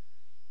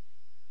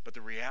 But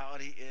the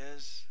reality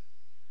is,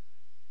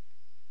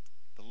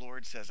 the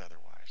Lord says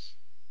otherwise.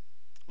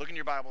 Look in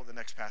your Bible at the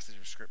next passage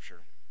of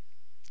Scripture,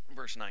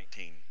 verse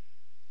 19.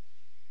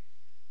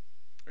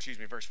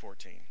 Verse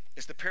 14.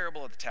 It's the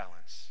parable of the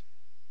talents.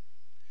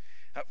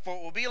 For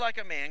it will be like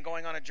a man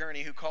going on a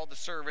journey who called the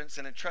servants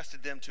and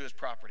entrusted them to his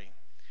property.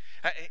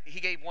 He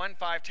gave one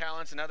 5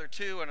 talents, another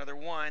 2, another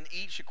 1,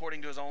 each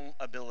according to his own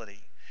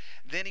ability.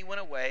 Then he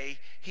went away.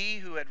 He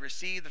who had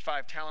received the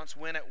 5 talents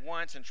went at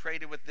once and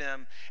traded with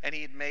them, and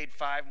he had made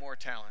 5 more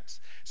talents.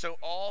 So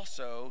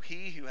also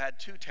he who had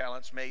 2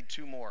 talents made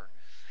 2 more.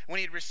 When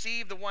he had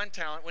received the 1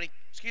 talent,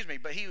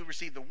 but he who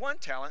received the 1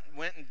 talent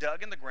went and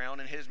dug in the ground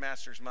and hid his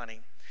master's money.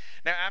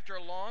 Now after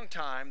a long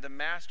time, the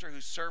master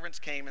whose servants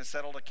came and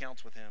settled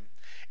accounts with him.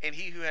 And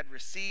he who had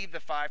received the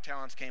 5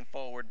 talents came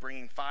forward,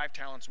 bringing 5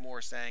 talents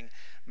more, saying,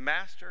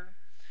 Master,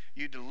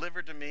 you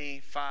delivered to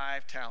me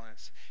 5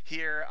 talents.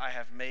 Here I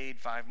have made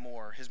 5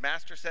 more. His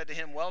master said to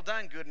him, Well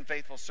done, good and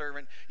faithful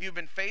servant. You've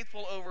been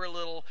faithful over a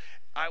little.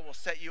 I will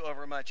set you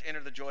over much.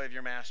 Enter the joy of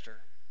your master.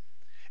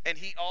 And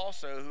he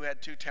also, who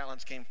had 2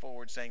 talents, came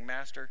forward, saying,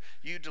 Master,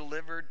 you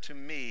delivered to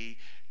me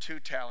 2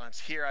 talents.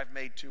 Here I've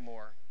made 2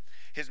 more.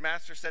 His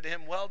master said to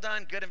him, Well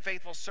done, good and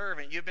faithful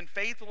servant. You've been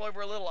faithful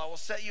over a little. I will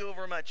set you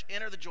over much.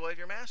 Enter the joy of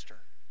your master.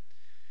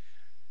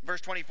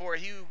 Verse 24,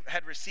 he who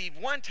had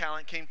received 1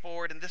 talent came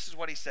forward, and this is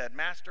what he said.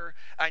 Master,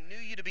 I knew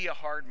you to be a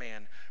hard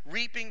man,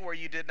 reaping where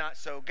you did not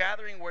sow,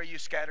 gathering where you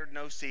scattered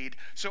no seed.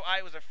 So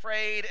I was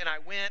afraid, and I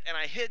went, and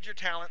I hid your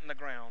talent in the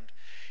ground.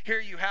 Here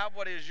you have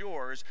what is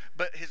yours.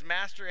 But his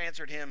master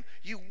answered him,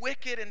 You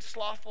wicked and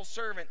slothful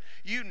servant,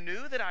 you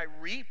knew that I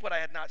reap what I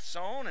had not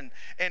sown,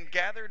 and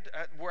gathered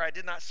where I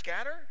did not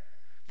scatter?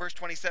 Verse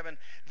 27,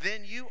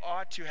 then you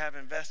ought to have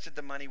invested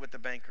the money with the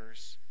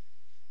bankers,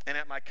 and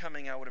at my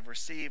coming I would have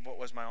received what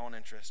was my own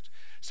interest.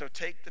 So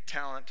take the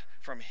talent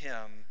from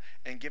him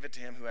and give it to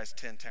him who has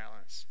 10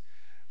 talents.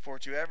 For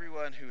to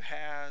everyone who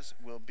has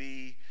will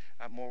be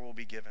more will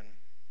be given,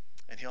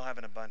 and he'll have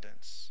an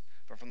abundance.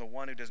 But from the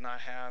one who does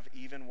not have,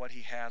 even what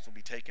he has will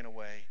be taken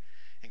away.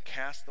 And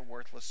cast the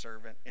worthless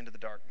servant into the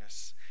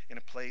darkness, in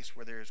a place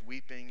where there is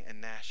weeping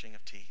and gnashing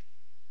of teeth.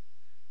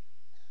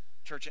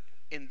 Church,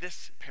 in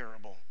this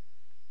parable,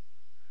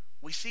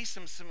 we see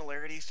some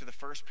similarities to the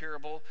first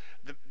parable.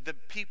 The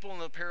people in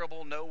the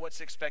parable know what's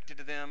expected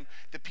of them.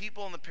 The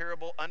people in the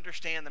parable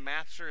understand the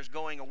master is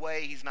going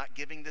away. He's not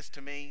giving this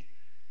to me.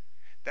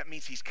 That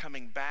means he's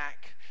coming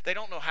back. They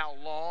don't know how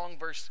long,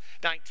 verse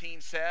 19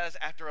 says,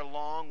 after a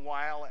long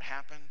while it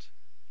happened.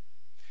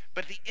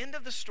 But at the end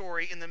of the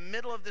story, in the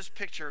middle of this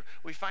picture,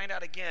 we find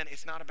out again,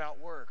 it's not about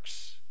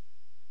works.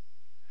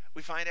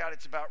 We find out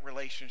it's about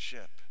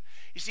relationship.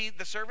 You see,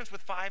 the servants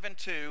with 5 and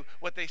 2,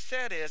 what they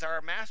said is,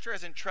 our master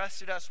has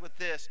entrusted us with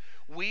this.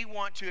 We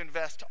want to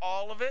invest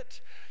all of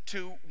it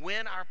to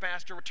when our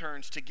master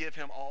returns to give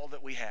him all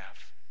that we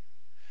have.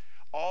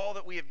 All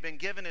that we have been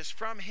given is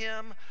from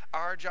him.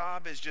 Our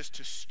job is just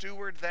to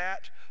steward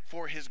that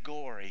for his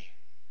glory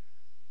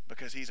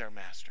because he's our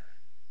master.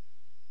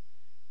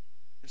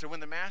 And so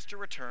when the master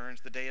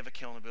returns, the day of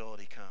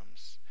accountability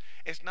comes.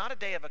 It's not a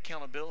day of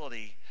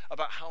accountability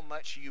about how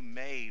much you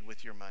made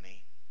with your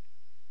money.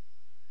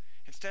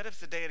 Instead, it's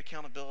the day of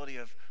accountability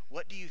of,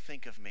 what do you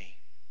think of me?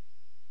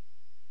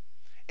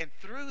 And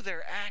through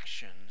their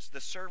actions, the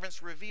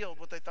servants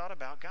revealed what they thought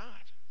about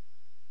God.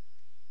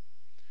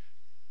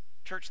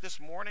 Church, this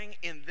morning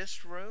in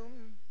this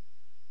room,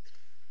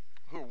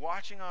 who are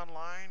watching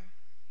online,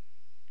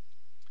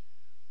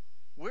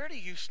 where do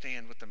you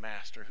stand with the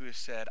master who has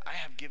said, I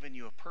have given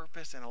you a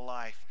purpose and a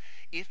life.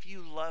 If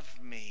you love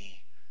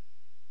me,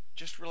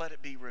 just let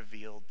it be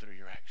revealed through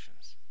your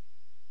actions.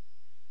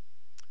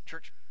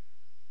 Church,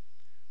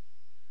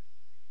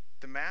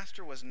 the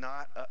master was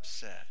not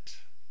upset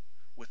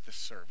with the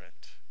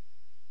servant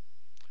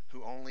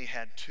who only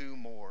had 2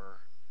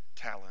 more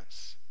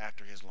talents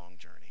after his long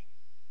journey.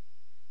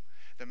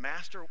 The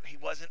master, he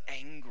wasn't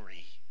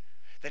angry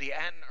that he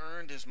hadn't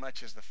earned as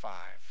much as the 5.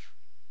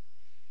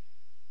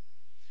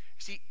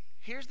 See,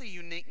 here's the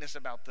uniqueness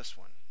about this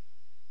one.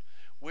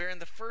 Where in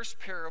the first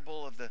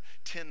parable of the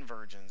 10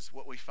 virgins,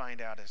 what we find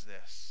out is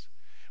this.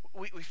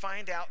 We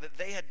find out that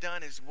they had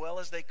done as well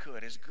as they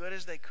could, as good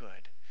as they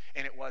could,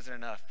 and it wasn't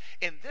enough.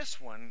 In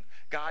this one,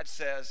 God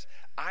says,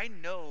 I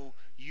know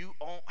you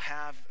don't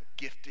have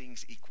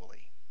giftings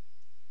equally.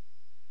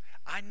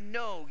 I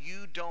know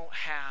you don't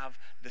have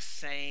the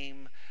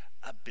same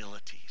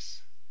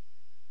abilities.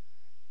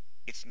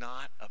 It's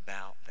not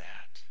about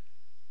that.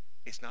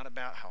 It's not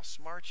about how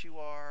smart you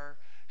are,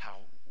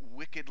 how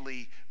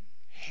wickedly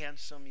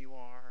handsome you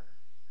are.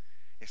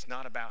 It's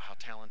not about how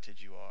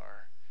talented you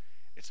are.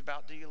 It's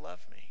about, do you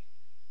love me?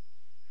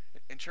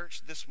 In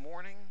church this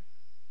morning,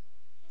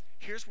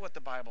 here's what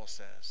the Bible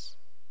says.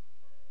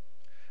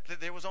 That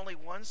there was only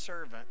one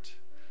servant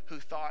who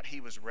thought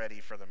he was ready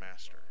for the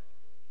master.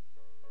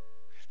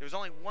 There was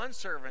only one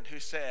servant who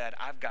said,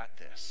 I've got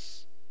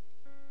this.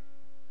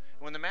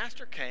 When the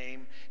master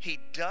came, he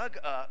dug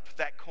up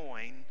that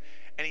coin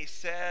and he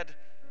said,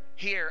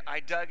 here, I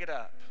dug it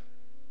up.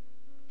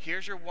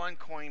 Here's your 1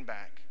 coin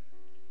back.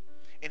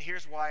 And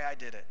here's why I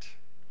did it.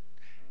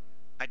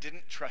 I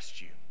didn't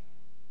trust you.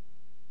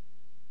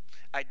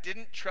 I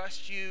didn't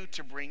trust you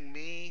to bring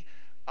me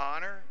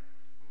honor.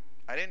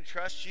 I didn't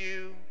trust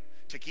you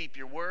to keep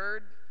your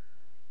word.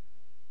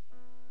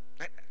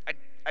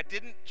 I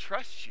didn't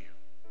trust you.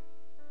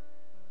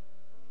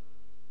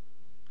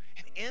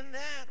 And in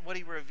that, what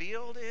he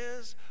revealed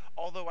is,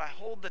 although I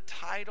hold the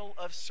title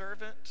of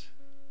servant,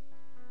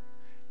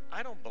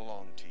 I don't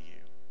belong to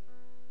you.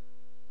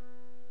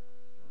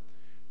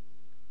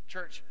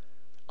 Church,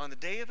 on the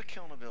day of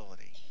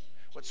accountability,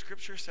 what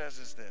Scripture says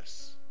is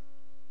this,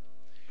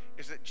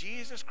 is that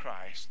Jesus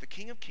Christ, the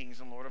King of Kings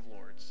and Lord of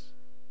Lords,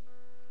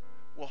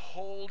 will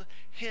hold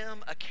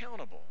him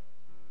accountable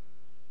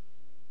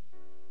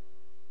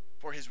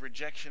for his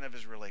rejection of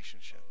his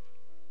relationship.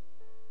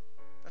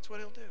 That's what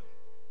he'll do.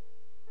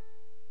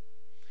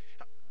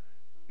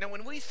 Now,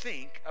 when we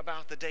think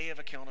about the day of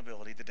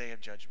accountability, the day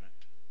of judgment,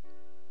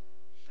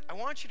 I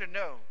want you to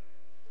know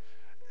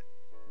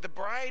the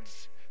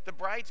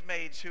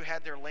bridesmaids who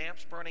had their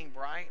lamps burning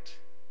bright,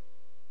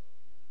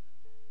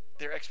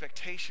 their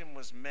expectation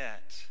was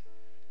met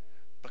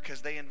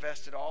because they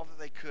invested all that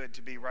they could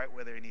to be right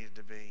where they needed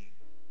to be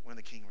when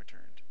the king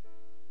returned.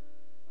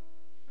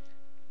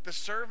 The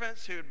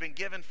servants who had been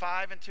given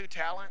 5 and 2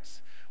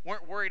 talents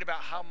weren't worried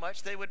about how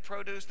much they would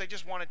produce. They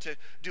just wanted to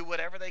do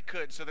whatever they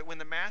could so that when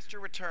the master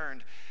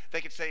returned,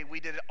 they could say, we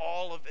did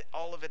all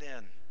of it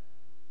in.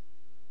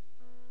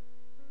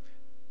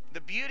 The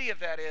beauty of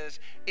that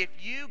is, if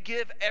you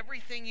give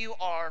everything you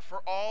are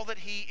for all that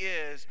he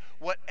is,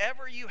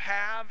 whatever you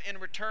have in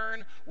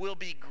return will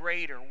be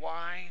greater.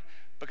 Why?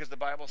 Because the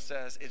Bible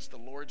says it's the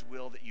Lord's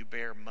will that you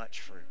bear much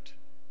fruit.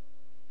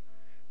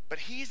 But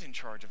he's in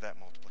charge of that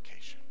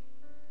multiplication.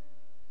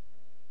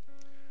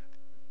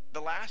 The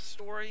last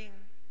story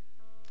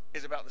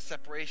is about the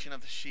separation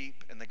of the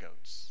sheep and the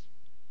goats.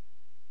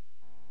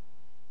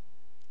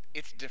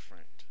 It's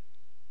different.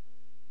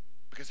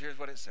 Because here's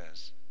what it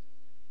says.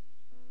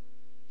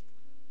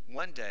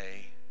 One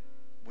day,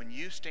 when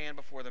you stand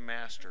before the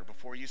master,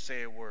 before you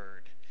say a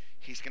word,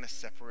 he's going to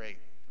separate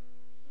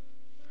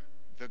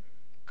the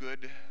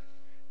good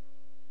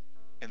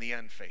and the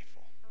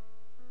unfaithful.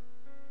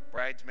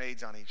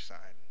 Bridesmaids on each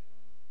side.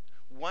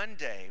 One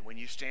day, when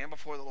you stand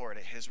before the Lord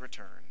at his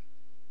return,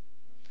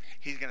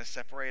 he's going to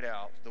separate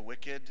out the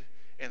wicked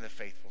and the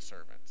faithful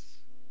servants.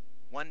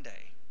 One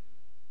day.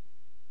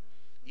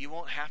 You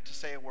won't have to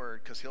say a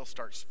word because he'll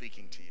start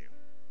speaking to you.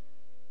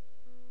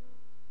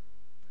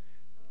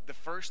 The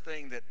first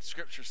thing that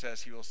Scripture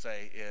says he will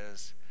say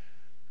is,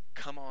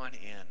 come on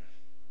in.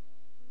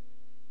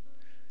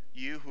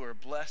 You who are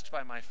blessed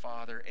by my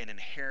Father and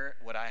inherit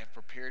what I have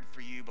prepared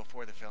for you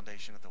before the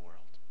foundation of the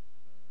world.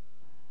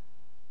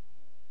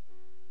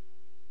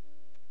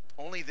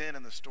 Only then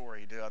in the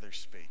story do others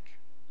speak.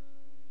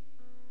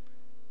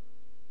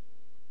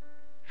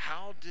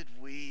 How did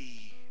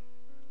we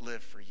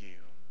live for you?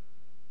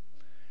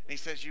 And he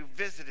says, you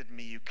visited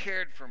me, you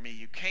cared for me,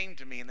 you came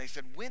to me. And they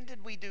said, when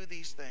did we do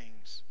these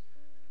things?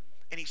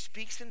 And he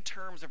speaks in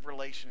terms of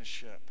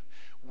relationship.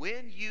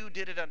 When you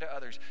did it unto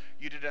others,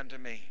 you did it unto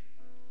me.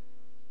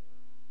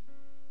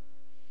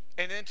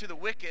 And then to the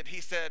wicked, he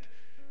said,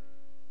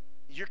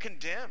 you're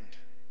condemned.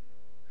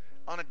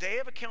 On a day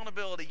of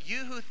accountability,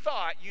 you who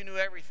thought you knew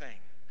everything,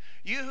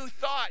 you who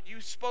thought you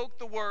spoke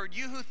the word,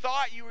 you who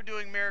thought you were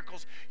doing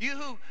miracles,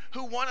 you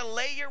who want to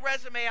lay your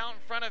resume out in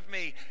front of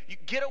me, you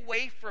get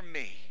away from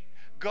me.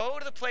 Go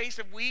to the place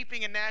of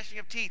weeping and gnashing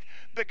of teeth,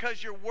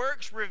 because your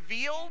works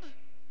revealed.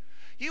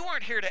 You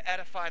weren't here to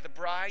edify the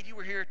bride. You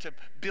were here to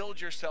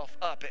build yourself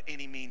up at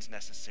any means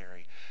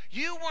necessary.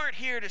 You weren't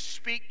here to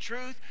speak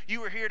truth. You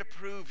were here to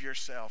prove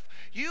yourself.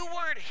 You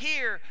weren't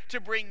here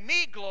to bring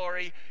me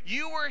glory.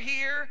 You were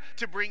here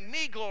to bring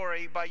me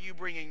glory by you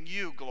bringing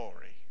you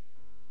glory.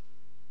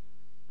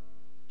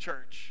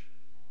 Church,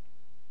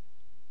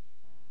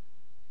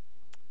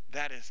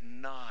 that is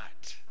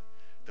not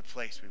the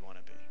place we want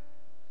to be.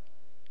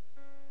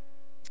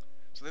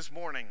 So this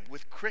morning,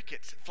 with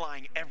crickets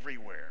flying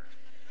everywhere,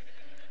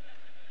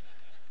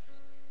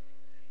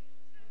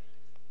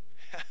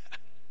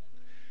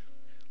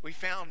 we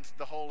found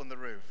the hole in the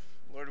roof.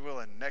 Lord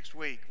willing, next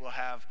week we'll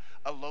have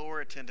a lower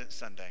attendance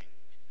Sunday.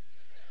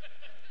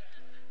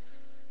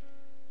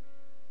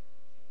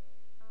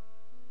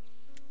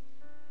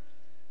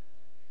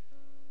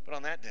 But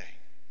on that day,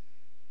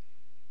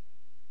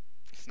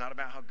 it's not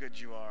about how good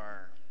you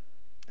are.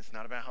 It's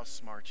not about how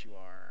smart you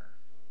are.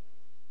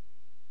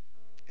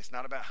 It's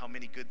not about how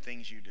many good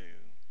things you do.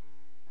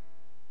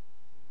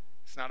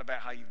 It's not about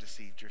how you've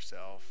deceived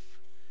yourself.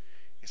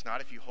 It's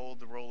not if you hold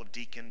the role of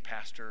deacon,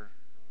 pastor,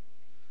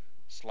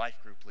 life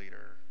group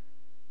leader.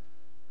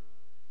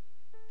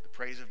 The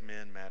praise of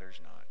men matters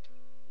not.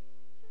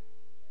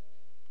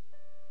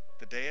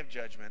 The day of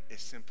judgment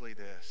is simply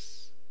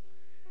this.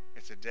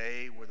 It's a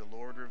day where the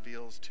Lord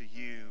reveals to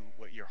you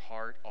what your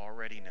heart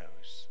already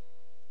knows.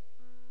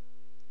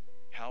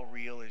 How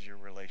real is your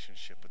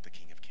relationship with the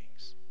King of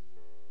Kings?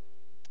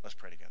 Let's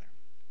pray together.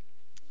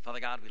 Father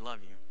God, we love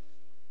you.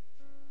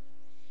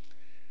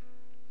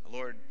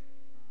 Lord,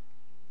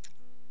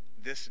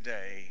 this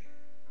day,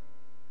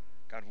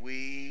 God,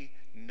 we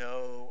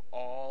know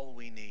all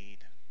we need.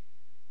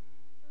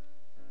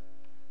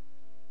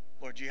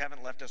 Lord, you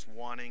haven't left us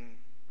wanting.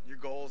 Your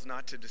goal is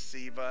not to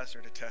deceive us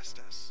or to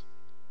test us.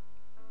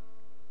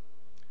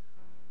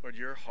 Lord,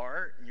 your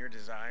heart and your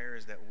desire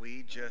is that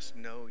we just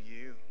know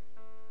you.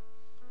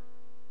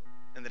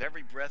 And that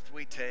every breath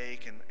we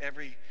take and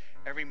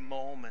every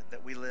moment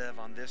that we live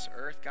on this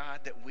earth,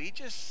 God, that we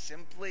just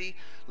simply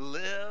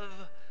live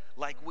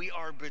like we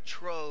are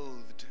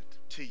betrothed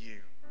to you.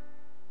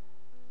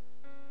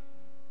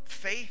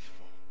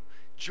 Faithful,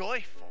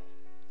 joyful.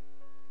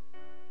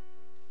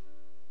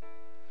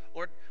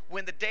 Lord,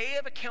 when the day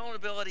of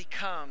accountability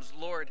comes,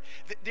 Lord,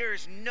 there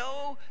is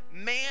no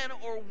man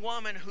or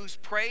woman whose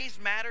praise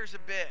matters a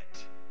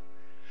bit.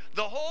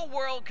 The whole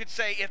world could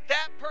say, if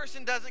that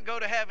person doesn't go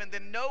to heaven,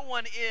 then no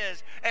one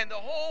is, and the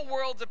whole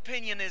world's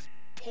opinion is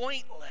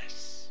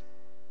pointless.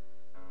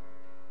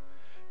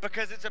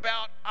 Because it's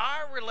about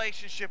our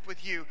relationship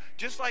with you.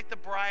 Just like the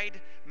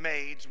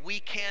bridesmaids, we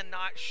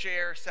cannot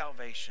share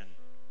salvation.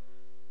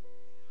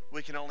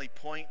 We can only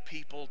point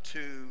people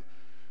to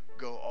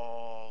go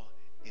all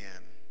in.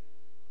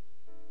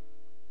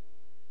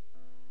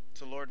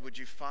 So Lord, would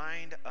you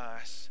find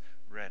us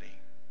ready?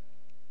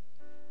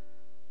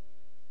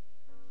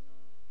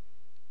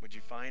 Would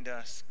you find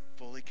us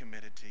fully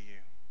committed to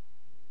you,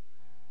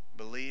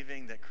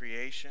 believing that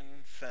creation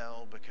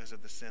fell because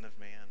of the sin of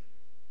man,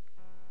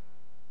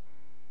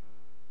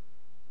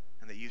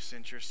 and that you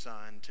sent your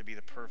Son to be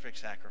the perfect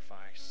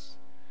sacrifice,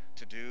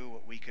 to do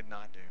what we could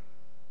not do,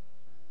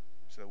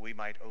 so that we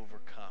might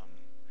overcome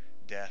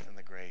death and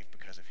the grave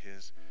because of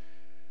his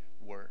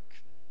work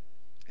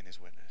and his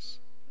witness.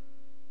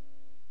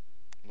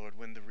 Lord,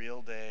 when the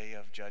real day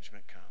of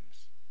judgment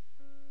comes,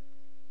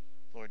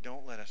 Lord,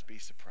 don't let us be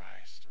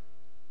surprised.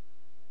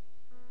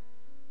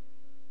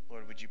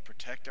 Lord, would you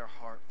protect our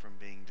heart from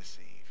being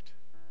deceived?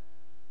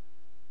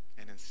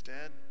 And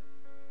instead,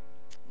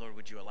 Lord,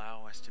 would you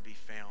allow us to be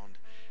found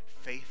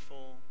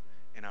faithful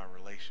in our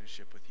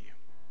relationship with you?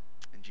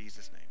 In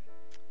Jesus' name.